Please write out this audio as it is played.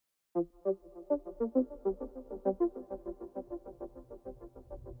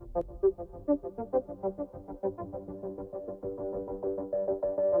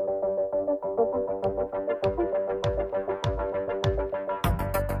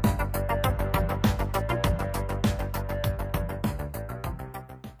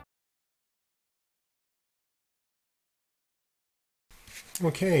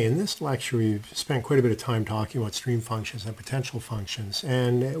Okay, in this lecture we've spent quite a bit of time talking about stream functions and potential functions,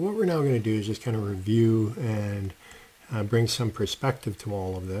 and what we're now going to do is just kind of review and bring some perspective to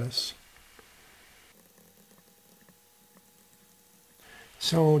all of this.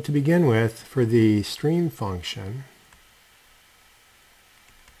 So to begin with, for the stream function,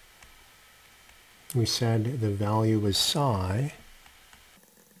 we said the value was psi.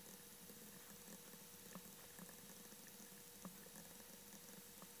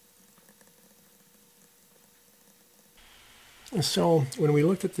 So when we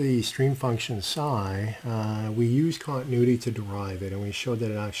looked at the stream function psi, we used continuity to derive it, and we showed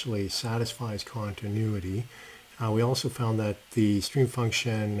that it actually satisfies continuity. We also found that the stream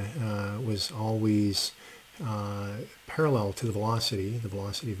function was always parallel to the velocity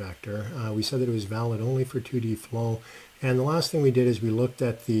vector. We said that it was valid only for 2D flow. And the last thing we did is we looked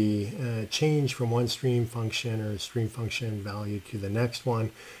at the change from one stream function or stream function value to the next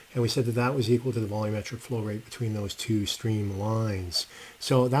one. And we said that that was equal to the volumetric flow rate between those two stream lines.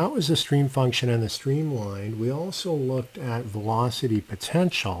 So that was the stream function and the streamline. We also looked at velocity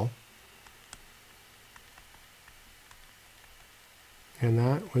potential. And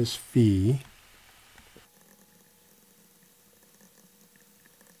that was phi.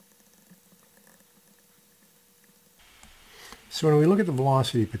 So when we look at the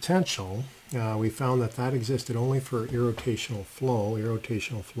velocity potential, we found that that existed only for irrotational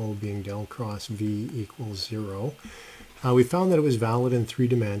flow being del cross v equals 0. We found that it was valid in 3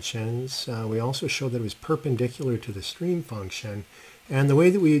 dimensions. We also showed that it was perpendicular to the stream function. And the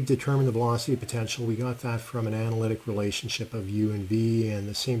way that we determined the velocity potential, we got that from an analytic relationship of u and v, and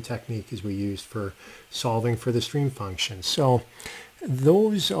the same technique as we used for solving for the stream function. So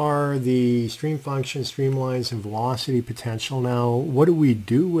those are the stream function, streamlines, and velocity potential. Now, what do we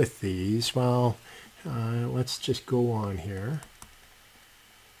do with these? Well, let's just go on here.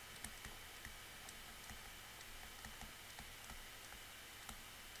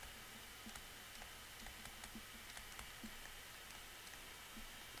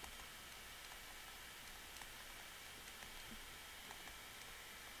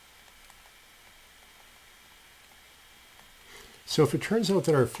 So if it turns out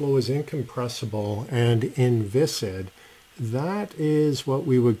that our flow is incompressible and inviscid, that is what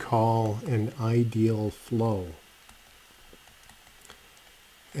we would call an ideal flow.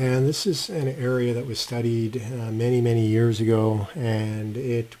 And this is an area that was studied many years ago, and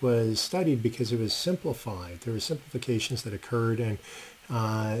it was studied because it was simplified. There were simplifications that occurred, and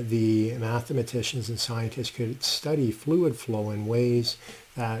the mathematicians and scientists could study fluid flow in ways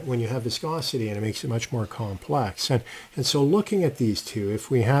that when you have viscosity, and it makes it much more complex. And so looking at these two, if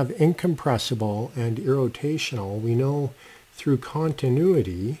we have incompressible and irrotational, we know through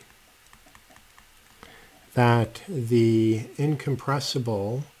continuity that the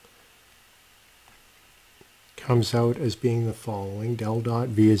incompressible comes out as being the following: del dot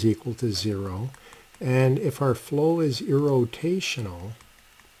v is equal to 0. And if our flow is irrotational,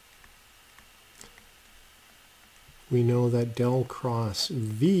 we know that del cross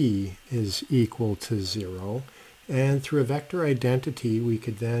v is equal to 0. And through a vector identity, we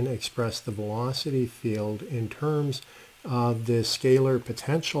could then express the velocity field in terms of the scalar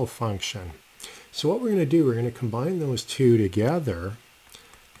potential function. So what we're going to do, we're going to combine those two together.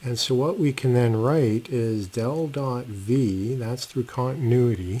 And so what we can then write is del dot v, that's through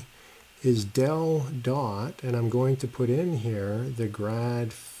continuity, is del dot, and I'm going to put in here the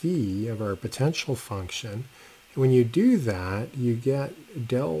grad phi of our potential function. When you do that, you get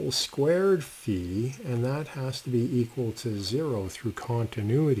del squared phi, and that has to be equal to 0 through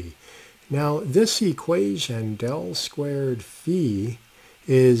continuity. Now, this equation, del squared phi,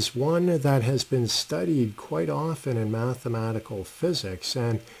 is one that has been studied quite often in mathematical physics,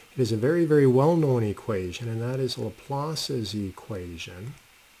 and it is a very well-known equation, and that is Laplace's equation.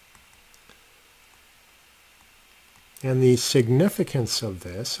 And the significance of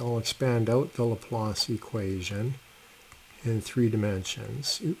this, I'll expand out the Laplace equation in 3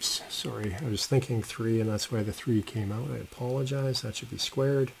 dimensions. Oops, sorry, I was thinking 3, and that's why the 3 came out. I apologize, that should be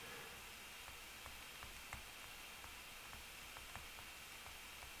squared.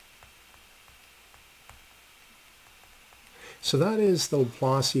 So that is the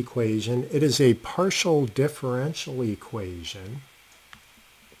Laplace equation. It is a partial differential equation.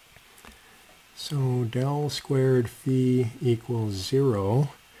 So del squared phi equals 0.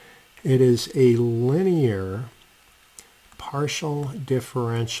 It is a linear partial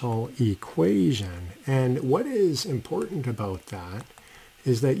differential equation. And what is important about that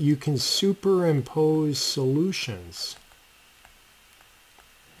is that you can superimpose solutions.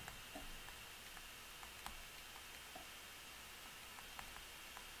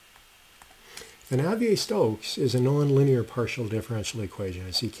 The Navier-Stokes is a nonlinear partial differential equation,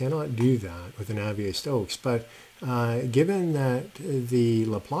 so you cannot do that with the Navier-Stokes. But given that the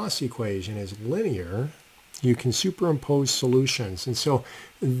Laplace equation is linear, you can superimpose solutions. And so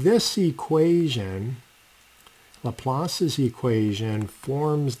this equation, Laplace's equation,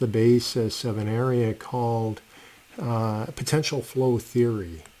 forms the basis of an area called potential flow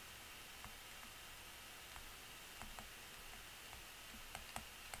theory.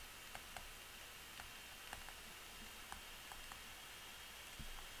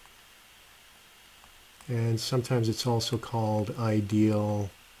 And sometimes it's also called ideal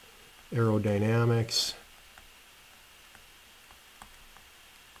aerodynamics.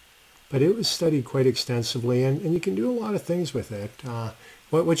 But it was studied quite extensively, and you can do a lot of things with it.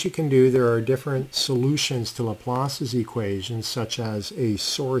 What you can do, there are different solutions to Laplace's equations, such as a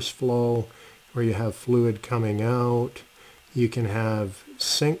source flow where you have fluid coming out. You can have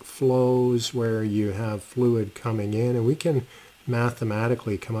sink flows where you have fluid coming in, and we can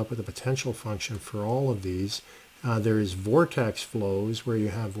mathematically come up with a potential function for all of these. There is vortex flows where you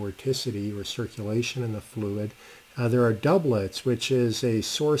have vorticity or circulation in the fluid. There are doublets, which is a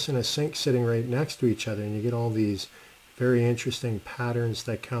source and a sink sitting right next to each other, and you get all these very interesting patterns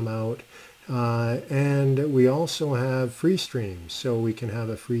that come out. And we also have free streams, so we can have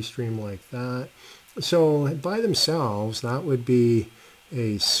a free stream like that. So by themselves, that would be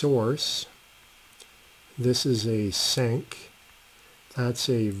a source. This is a sink. That's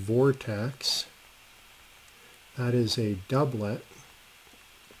a vortex. That is a doublet.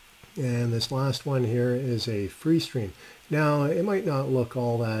 And this last one here is a free stream. Now, it might not look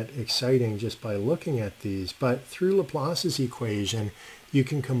all that exciting just by looking at these, but through Laplace's equation, you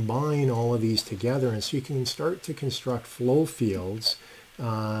can combine all of these together, and so you can start to construct flow fields.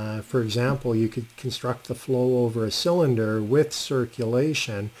 For example, you could construct the flow over a cylinder with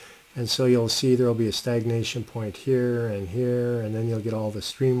circulation, and so you'll see there will be a stagnation point here, and then you'll get all the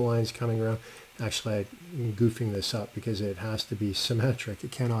streamlines coming around. Actually, I'm goofing this up because it has to be symmetric.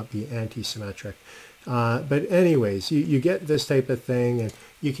 It cannot be anti-symmetric. But anyways, you get this type of thing, and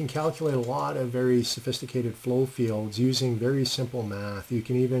you can calculate a lot of very sophisticated flow fields using very simple math. You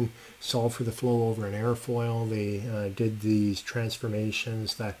can even solve for the flow over an airfoil. They did these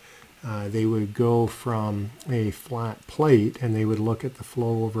transformations that they would go from a flat plate, and they would look at the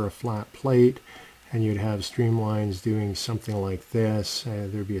flow over a flat plate, and you'd have streamlines doing something like this.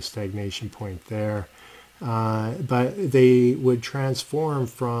 There'd be a stagnation point there. But they would transform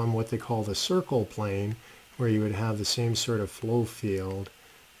from what they call the circle plane, where you would have the same sort of flow field.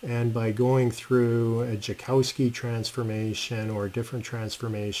 And by going through a Joukowsky transformation or different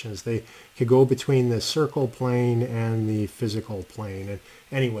transformations, they could go between the circle plane and the physical plane. And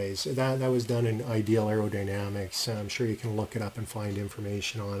anyways, that was done in ideal aerodynamics. I'm sure you can look it up and find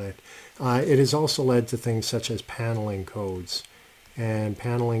information on it. It has also led to things such as paneling codes. And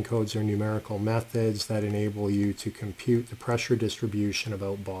paneling codes are numerical methods that enable you to compute the pressure distribution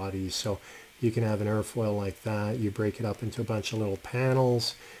about bodies. So you can have an airfoil like that. You break it up into a bunch of little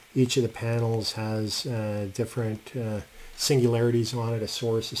panels. Each of the panels has different singularities on it, a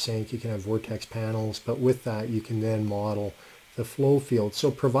source, a sink. You can have vortex panels, but with that you can then model the flow field. So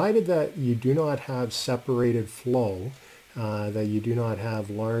provided that you do not have separated flow, that you do not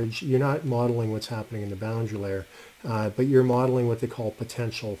have large, you're not modeling what's happening in the boundary layer, but you're modeling what they call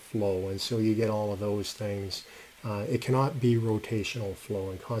potential flow, and so you get all of those things. It cannot be rotational flow,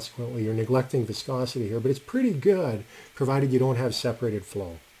 and consequently you're neglecting viscosity here, but it's pretty good provided you don't have separated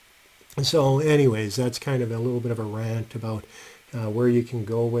flow. And so anyways, that's kind of a little bit of a rant about where you can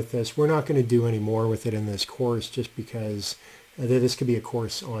go with this. We're not going to do any more with it in this course just because this could be a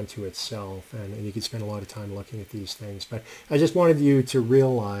course onto itself, and you could spend a lot of time looking at these things. But I just wanted you to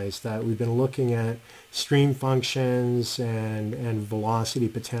realize that we've been looking at stream functions and velocity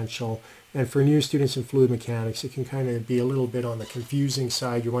potential. And for new students in fluid mechanics, it can kind of be a little bit on the confusing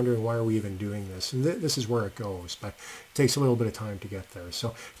side. You're wondering, why are we even doing this? And this is where it goes, but it takes a little bit of time to get there.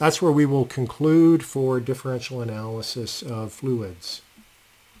 So that's where we will conclude for differential analysis of fluids.